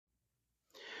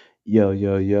Yo,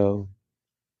 yo, yo.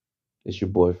 It's your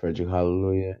boy Frederick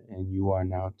Hallelujah, and you are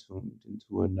now tuned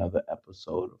into another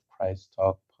episode of Christ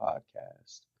Talk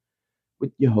Podcast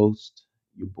with your host,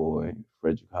 your boy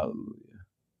Frederick Hallelujah.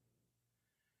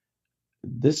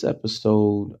 This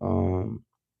episode,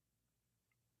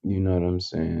 you know what I'm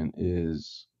saying,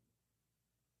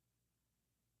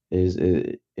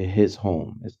 it hits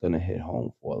home. It's gonna hit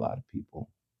home for a lot of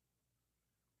people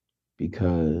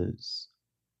because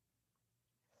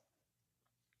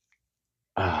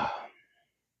ah,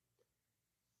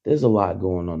 there's a lot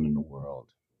going on in the world.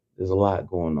 There's a lot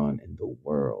going on in the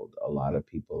world. A lot of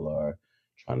people are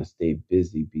trying to stay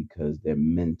busy because their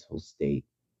mental state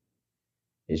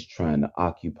is trying to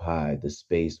occupy the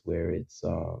space where it's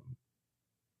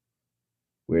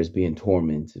being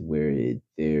tormented,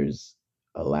 there's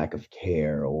a lack of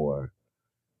care or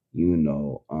you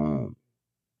know,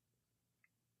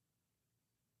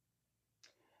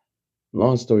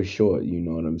 long story short, you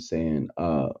know what I'm saying?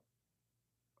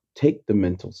 Take the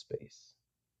mental space.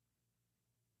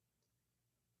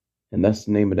 And that's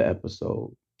the name of the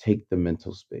episode. Take the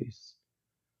mental space.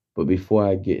 But before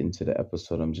I get into the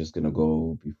episode, I'm just going to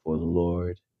go before the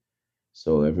Lord.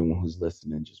 So everyone who's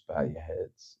listening, just bow your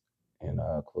heads and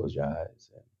close your eyes.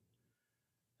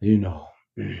 And,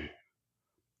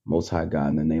 Most High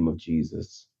God, in the name of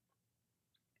Jesus,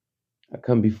 I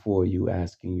come before you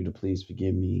asking you to please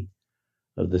forgive me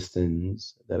of the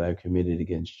sins that I committed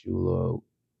against you, Lord,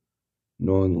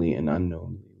 knowingly and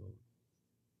unknowingly, Lord.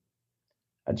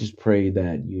 I just pray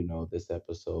that, this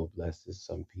episode blesses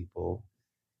some people,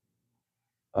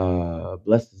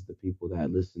 blesses the people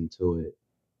that listen to it.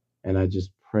 And I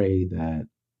just pray that,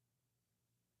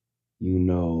 you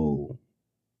know,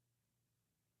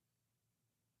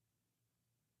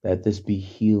 that this be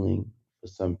healing for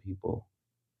some people,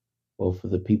 well, for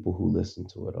the people who listen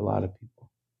to it, a lot of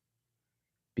people,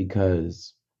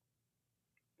 because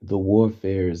the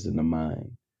warfare is in the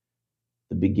mind.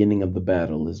 The beginning of the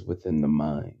battle is within the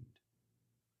mind,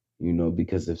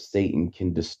 because if Satan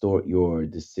can distort your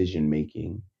decision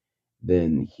making,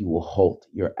 then he will halt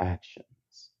your actions,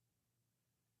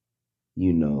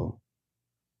 you know.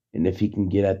 And if he can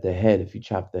get at the head, if you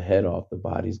chop the head off, the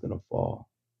body's going to fall.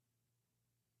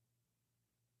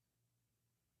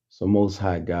 So, Most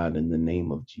High God, in the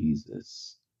name of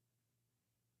Jesus,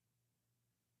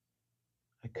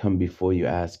 I come before you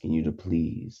asking you to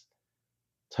please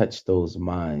touch those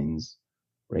minds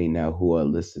right now who are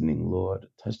listening, Lord.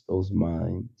 Touch those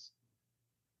minds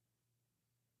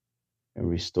and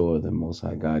restore them, Most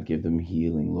High God. Give them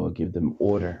healing, Lord. Give them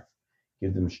order.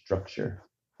 Give them structure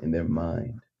in their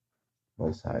mind,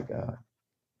 Most High God.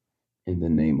 In the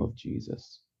name of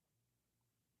Jesus.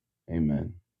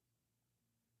 Amen.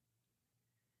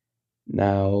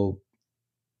 Now,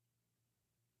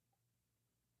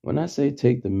 when I say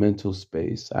take the mental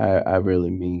space, I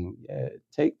really mean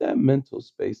take that mental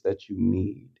space that you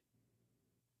need,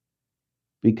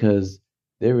 because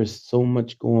there is so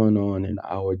much going on in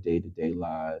our day-to-day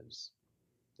lives.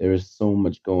 There is so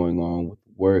much going on with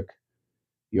work,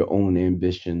 your own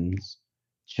ambitions,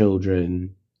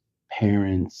 children,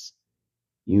 parents,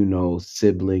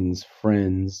 siblings,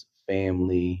 friends,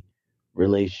 family,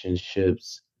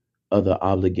 relationships, other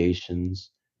obligations,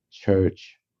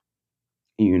 church,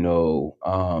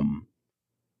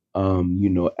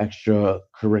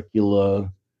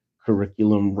 extracurricular,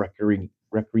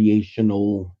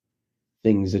 recreational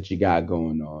things that you got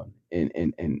going on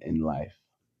in life.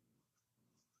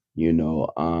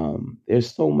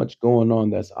 There's so much going on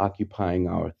that's occupying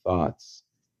our thoughts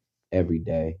every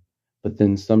day. But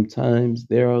then sometimes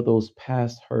there are those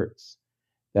past hurts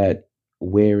that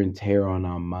wear and tear on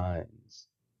our minds.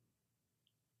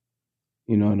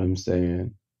 You know what I'm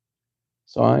saying?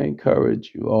 So I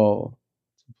encourage you all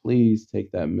to please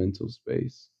take that mental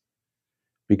space.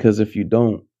 Because if you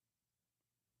don't,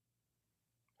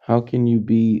 how can you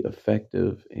be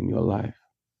effective in your life?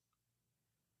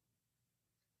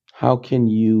 How can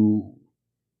you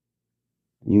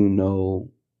know,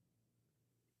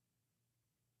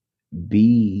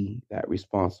 be that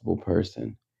responsible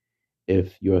person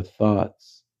if your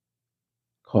thoughts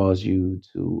cause you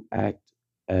to act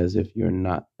as if you're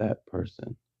not that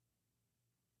person?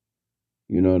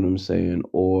 You know what I'm saying?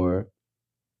 Or,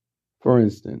 for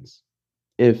instance,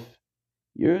 if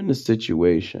you're in a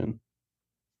situation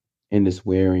and it's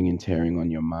wearing and tearing on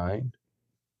your mind,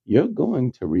 you're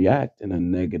going to react in a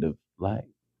negative light.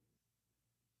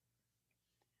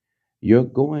 You're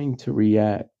going to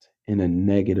react in a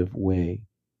negative way,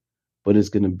 but it's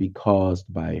going to be caused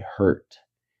by hurt.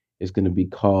 It's going to be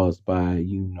caused by,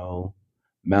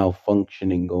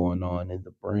 malfunctioning going on in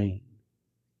the brain.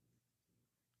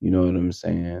 You know what I'm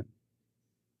saying?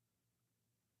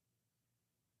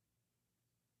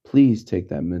 Please take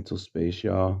that mental space,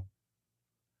 y'all.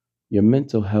 Your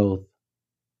mental health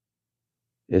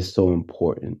is so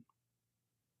important.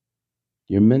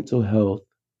 Your mental health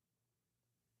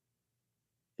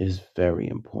is very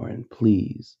important.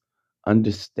 Please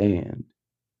understand,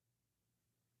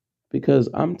 because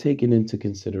I'm taking into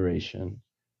consideration.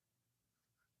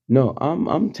 No,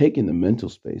 I'm taking the mental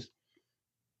space.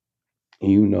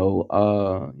 When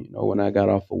I got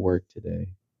off of work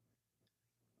today,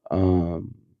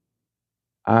 um,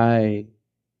 I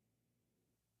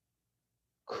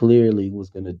clearly was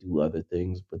gonna do other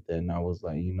things, but then I was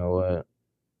like, you know what?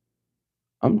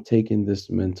 I'm taking this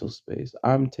mental space.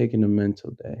 I'm taking a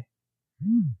mental day,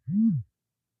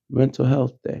 mental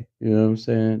health day. You know what I'm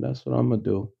saying? That's what I'm gonna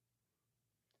do.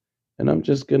 And I'm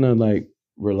just gonna like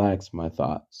relax my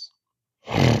thoughts.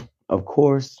 Of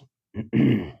course,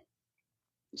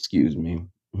 excuse me.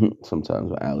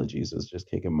 Sometimes with allergies, it's just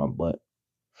kicking my butt.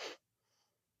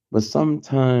 But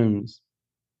sometimes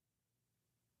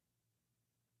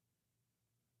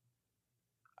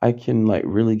I can like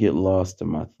really get lost in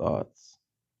my thoughts.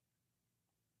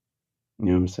 You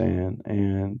know what I'm saying?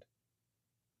 And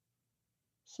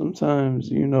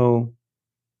sometimes,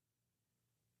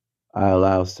 I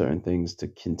allow certain things to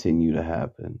continue to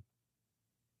happen.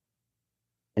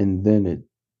 And then it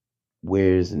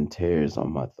wears and tears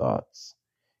on my thoughts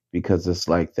because it's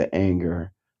like the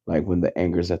anger, like when the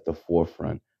anger's at the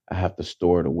forefront, I have to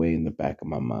store it away in the back of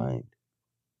my mind.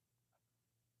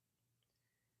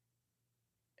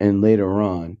 And later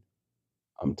on,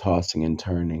 I'm tossing and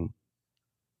turning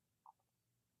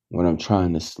when I'm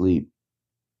trying to sleep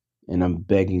and I'm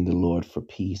begging the Lord for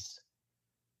peace.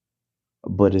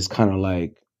 But it's kind of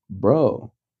like,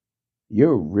 bro,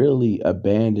 you're really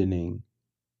abandoning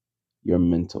your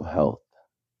mental health.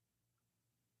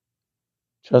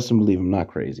 Trust and believe I'm not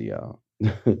crazy, y'all.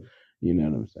 You know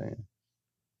what I'm saying?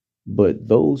 But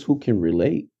those who can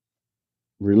relate,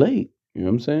 relate. You know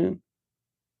what I'm saying?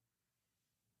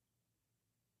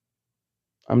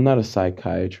 I'm not a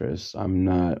psychiatrist. I'm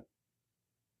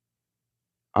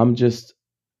just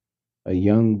a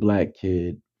young black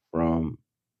kid from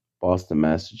Boston,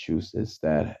 Massachusetts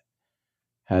that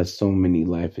has so many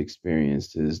life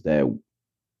experiences that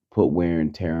put wear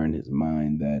and tear on his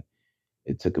mind that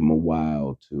it took him a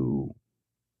while to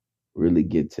really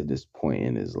get to this point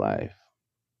in his life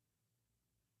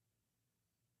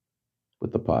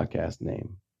with the podcast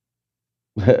name.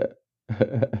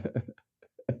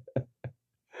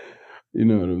 You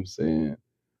know what I'm saying?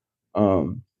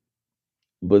 Um,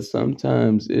 but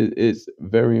sometimes it's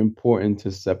very important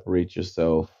to separate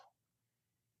yourself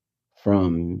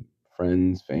from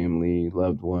friends, family,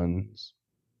 loved ones,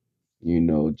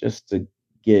 just to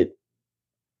get,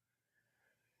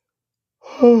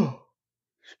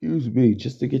 excuse me,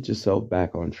 just to get yourself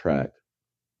back on track.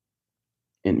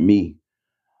 And me,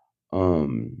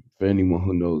 for anyone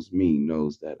who knows me,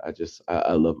 knows that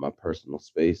I love my personal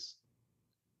space,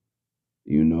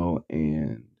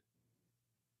 and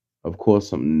of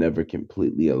course I'm never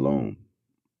completely alone.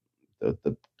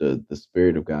 The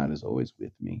spirit of God is always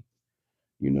with me.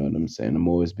 You know what I'm saying? I'm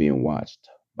always being watched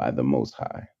by the Most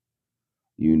High.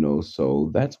 So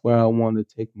that's where I want to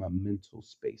take my mental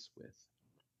space with,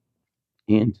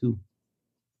 and to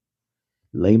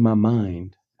lay my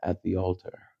mind at the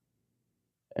altar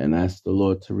and ask the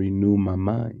Lord to renew my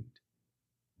mind.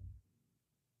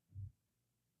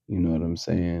 You know what I'm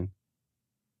saying?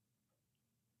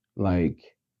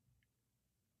 Like,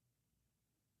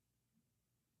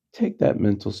 take that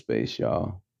mental space,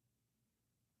 y'all.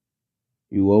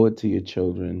 You owe it to your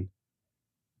children.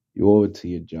 You owe it to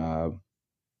your job.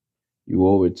 You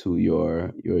owe it to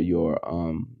your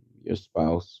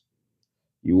spouse.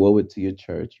 You owe it to your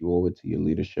church. You owe it to your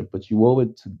leadership, but you owe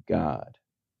it to God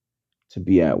to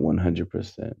be at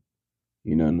 100%.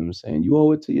 You know what I'm saying? You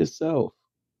owe it to yourself.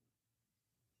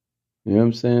 You know what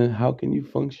I'm saying? How can you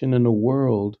function in a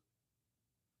world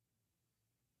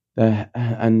that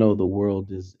I know the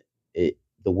world is it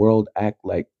the world acts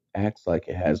like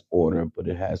it has order, but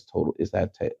it has total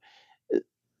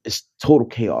it's total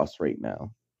chaos right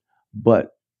now.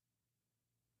 But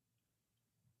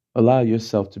allow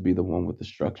yourself to be the one with the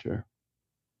structure,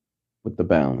 with the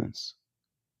balance.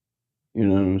 You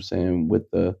know what I'm saying?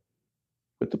 With the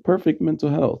perfect mental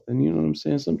health. And you know what I'm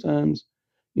saying? Sometimes,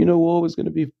 we're always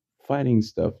gonna be fighting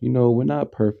stuff. We're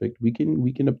not perfect. We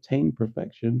can obtain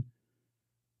perfection.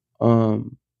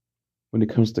 Um when it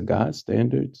comes to God's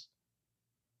standards,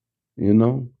 you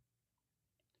know.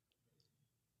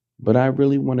 But I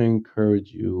really want to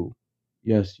encourage you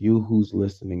Yes, you who's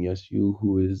listening. Yes, you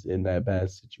who is in that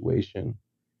bad situation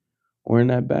or in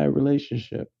that bad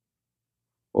relationship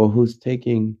or who's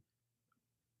taking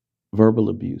verbal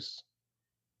abuse,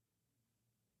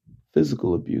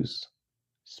 physical abuse,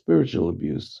 spiritual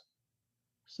abuse,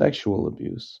 sexual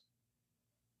abuse.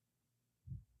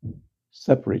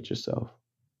 Separate yourself.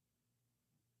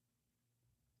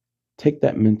 Take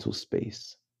that mental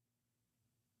space.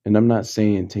 And I'm not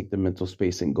saying take the mental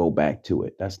space and go back to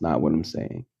it. That's not what I'm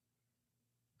saying.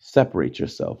 Separate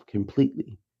yourself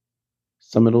completely.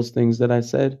 Some of those things that I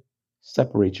said,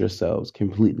 separate yourselves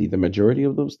completely. The majority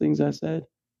of those things I said,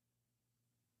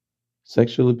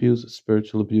 sexual abuse,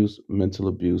 spiritual abuse, mental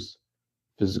abuse,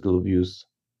 physical abuse,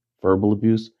 verbal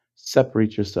abuse,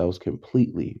 separate yourselves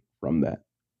completely from that.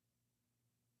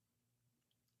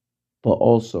 But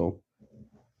also,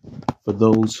 for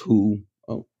those who,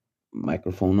 oh,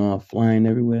 microphone off, flying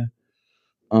everywhere.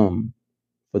 Um,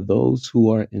 for those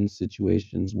who are in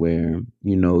situations where,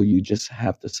 you just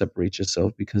have to separate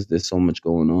yourself because there's so much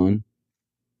going on,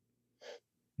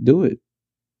 do it.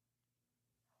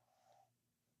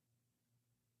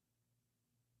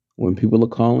 When people are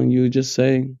calling you, just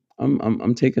say,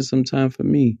 I'm taking some time for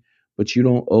me, but you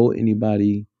don't owe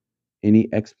anybody any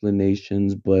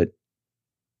explanations but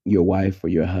your wife or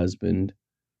your husband,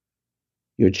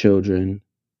 your children,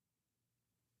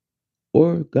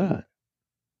 or God.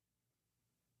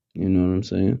 You know what I'm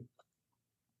saying?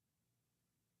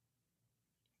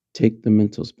 Take the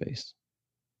mental space.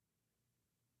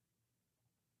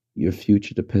 Your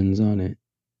future depends on it.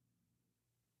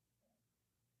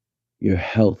 Your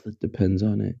health depends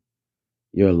on it.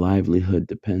 Your livelihood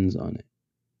depends on it.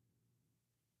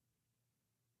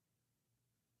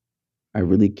 I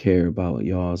really care about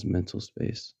y'all's mental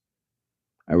space.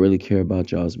 I really care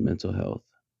about y'all's mental health.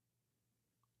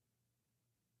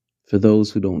 For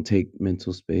those who don't take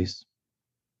mental space,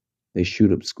 they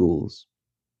shoot up schools.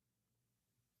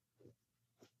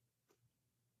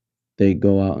 They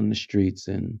go out in the streets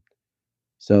and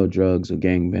sell drugs or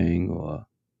gangbang or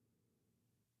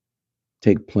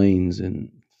take planes and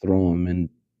throw them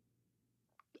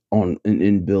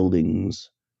in buildings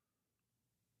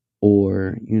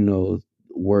or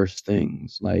worse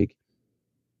things. Like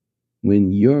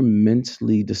when you're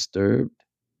mentally disturbed,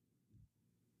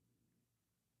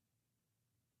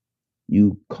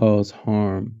 you cause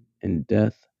harm and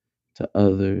death to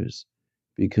others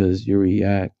because you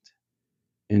react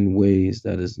in ways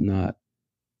that is not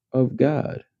of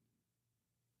God.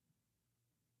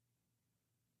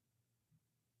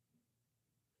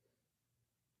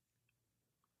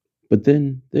 But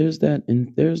then there's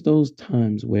those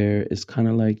times where it's kind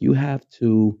of like you have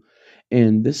to,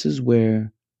 and this is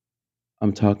where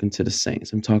I'm talking to the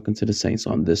saints. I'm talking to the saints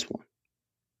on this one.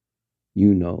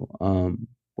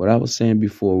 What I was saying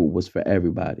before was for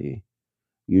everybody.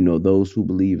 Those who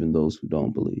believe and those who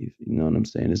don't believe. You know what I'm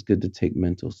saying? It's good to take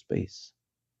mental space.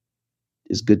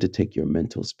 It's good to take your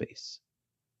mental space.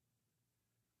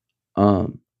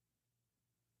 Um,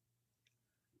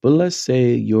 but let's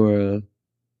say you're a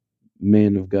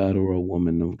man of God or a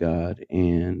woman of God,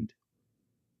 and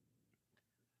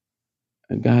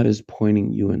God is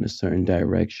pointing you in a certain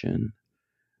direction,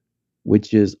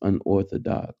 which is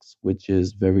unorthodox, which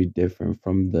is very different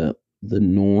from the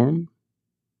norm.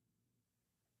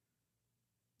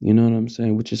 You know what I'm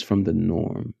saying? Which is from the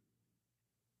norm.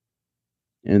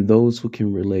 And those who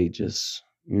can relate, just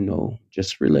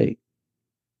relate.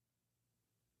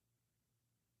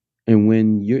 And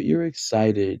when you're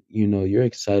excited, you're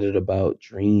excited about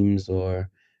dreams or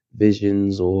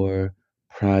visions or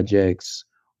projects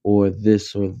or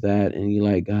this or that, and you're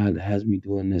like, God has me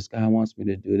doing this, God wants me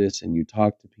to do this, and you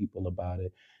talk to people about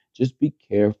it. Just be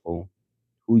careful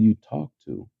who you talk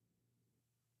to.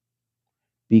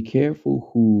 Be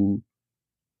careful who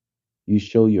you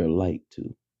show your light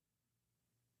to.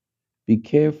 Be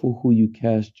careful who you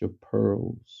cast your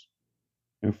pearls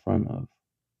in front of.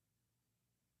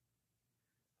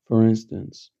 For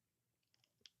instance,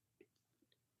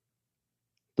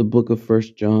 the book of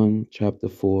First John chapter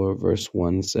 4 verse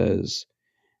 1 says,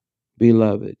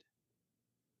 Beloved,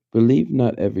 believe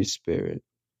not every spirit,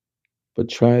 but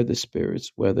try the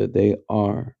spirits whether they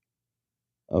are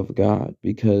of God,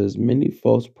 because many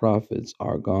false prophets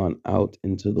are gone out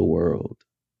into the world.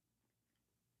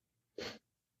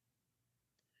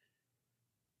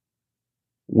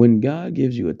 When God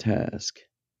gives you a task,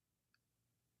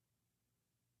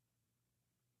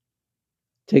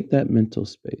 take that mental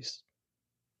space.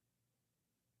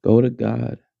 Go to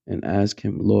God and ask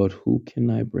Him, Lord, who can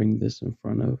I bring this in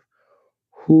front of?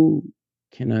 Who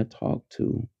can I talk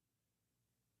to?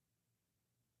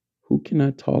 Who can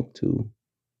I talk to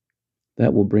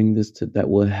that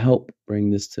will help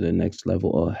bring this to the next level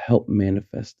or help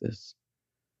manifest this.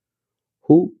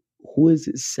 Who who is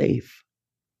it safe?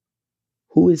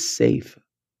 Who is safe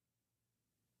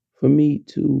for me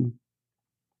to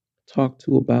talk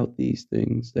to about these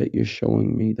things that you're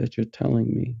showing me, that you're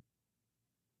telling me?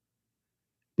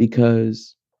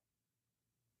 Because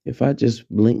if I just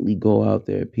blatantly go out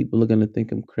there, people are going to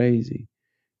think I'm crazy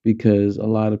because a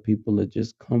lot of people are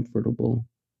just comfortable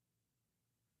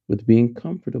with being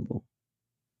comfortable.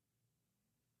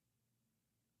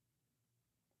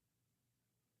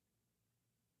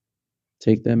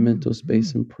 Take that mental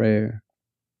space in prayer.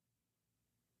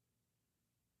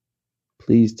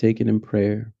 Please take it in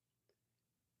prayer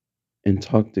and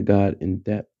talk to God in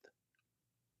depth.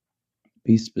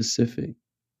 Be specific.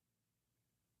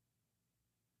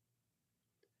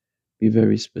 Be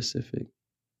very specific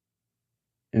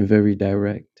and very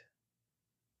direct.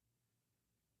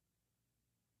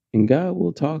 And God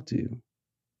will talk to you.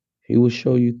 He will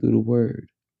show you through the word.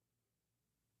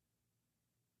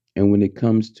 And when it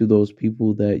comes to those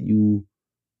people that you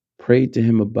prayed to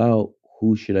him about,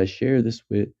 who should I share this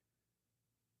with?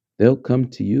 They'll come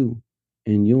to you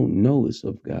and you'll know it's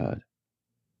of God.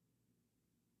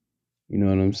 You know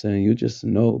what I'm saying? You just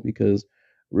know because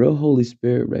real Holy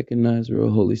Spirit, recognize real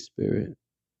Holy Spirit.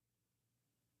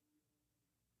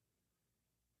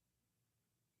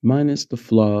 Minus the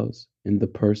flaws in the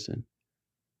person,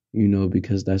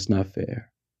 because that's not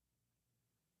fair.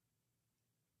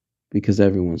 Because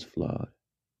everyone's flawed.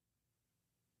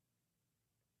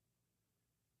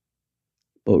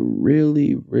 But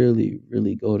really, really,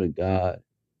 really go to God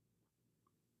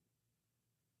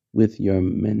with your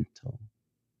mental.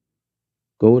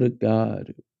 Go to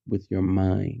God with your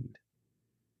mind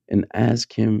and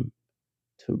ask him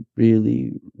to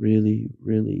really, really,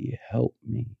 really help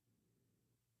me.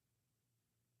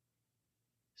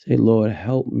 Say, Lord,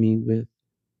 help me with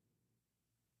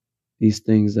these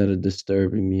things that are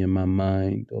disturbing me in my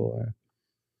mind, or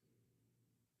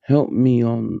help me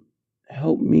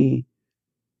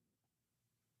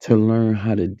to learn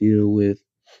how to deal with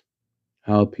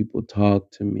how people talk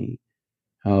to me,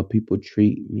 how people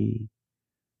treat me.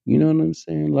 You know what I'm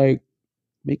saying? Like,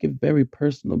 make it very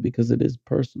personal because it is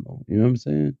personal. You know what I'm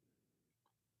saying?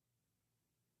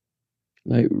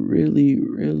 Like, really,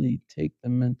 really take the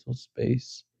mental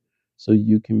space so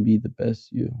you can be the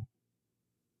best you.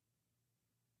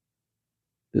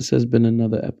 This has been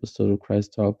another episode of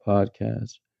Christ Talk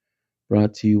Podcast,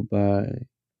 brought to you by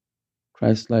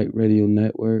Christ-Like Radio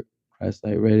Network,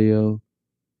 Christ-Like Radio,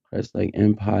 Christ-Like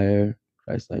Empire,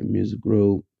 Christ-Like Music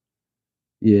Group.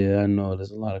 Yeah, I know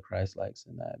there's a lot of Christ-likes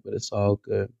in that, but it's all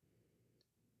good.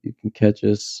 You can catch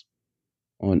us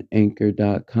on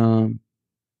anchor.com.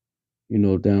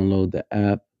 Download the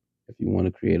app. If you want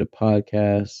to create a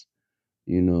podcast,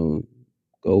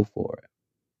 go for it.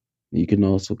 You can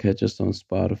also catch us on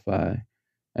Spotify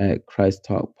at Christ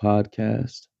Talk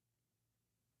Podcast.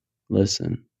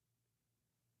 Listen,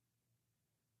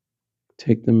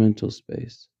 take the mental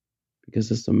space because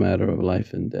it's a matter of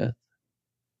life and death.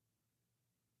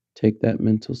 Take that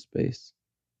mental space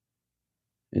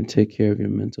and take care of your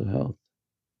mental health.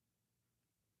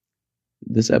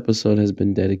 This episode has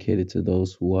been dedicated to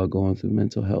those who are going through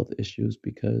mental health issues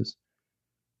because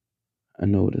I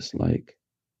know what it's like.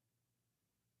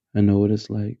 I know what it's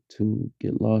like to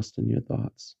get lost in your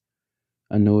thoughts.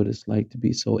 I know what it's like to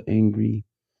be so angry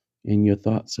and your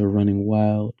thoughts are running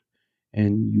wild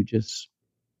and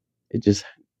it just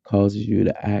causes you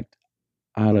to act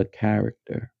out of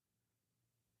character.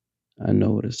 I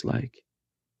know what it's like.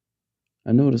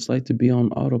 I know what it's like to be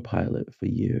on autopilot for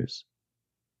years.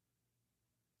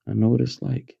 I know what it's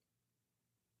like.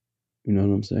 You know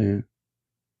what I'm saying?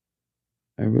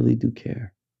 I really do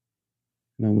care.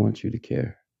 And I want you to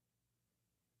care.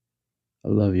 I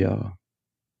love y'all.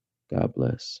 God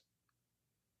bless.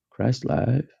 Christ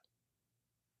Live.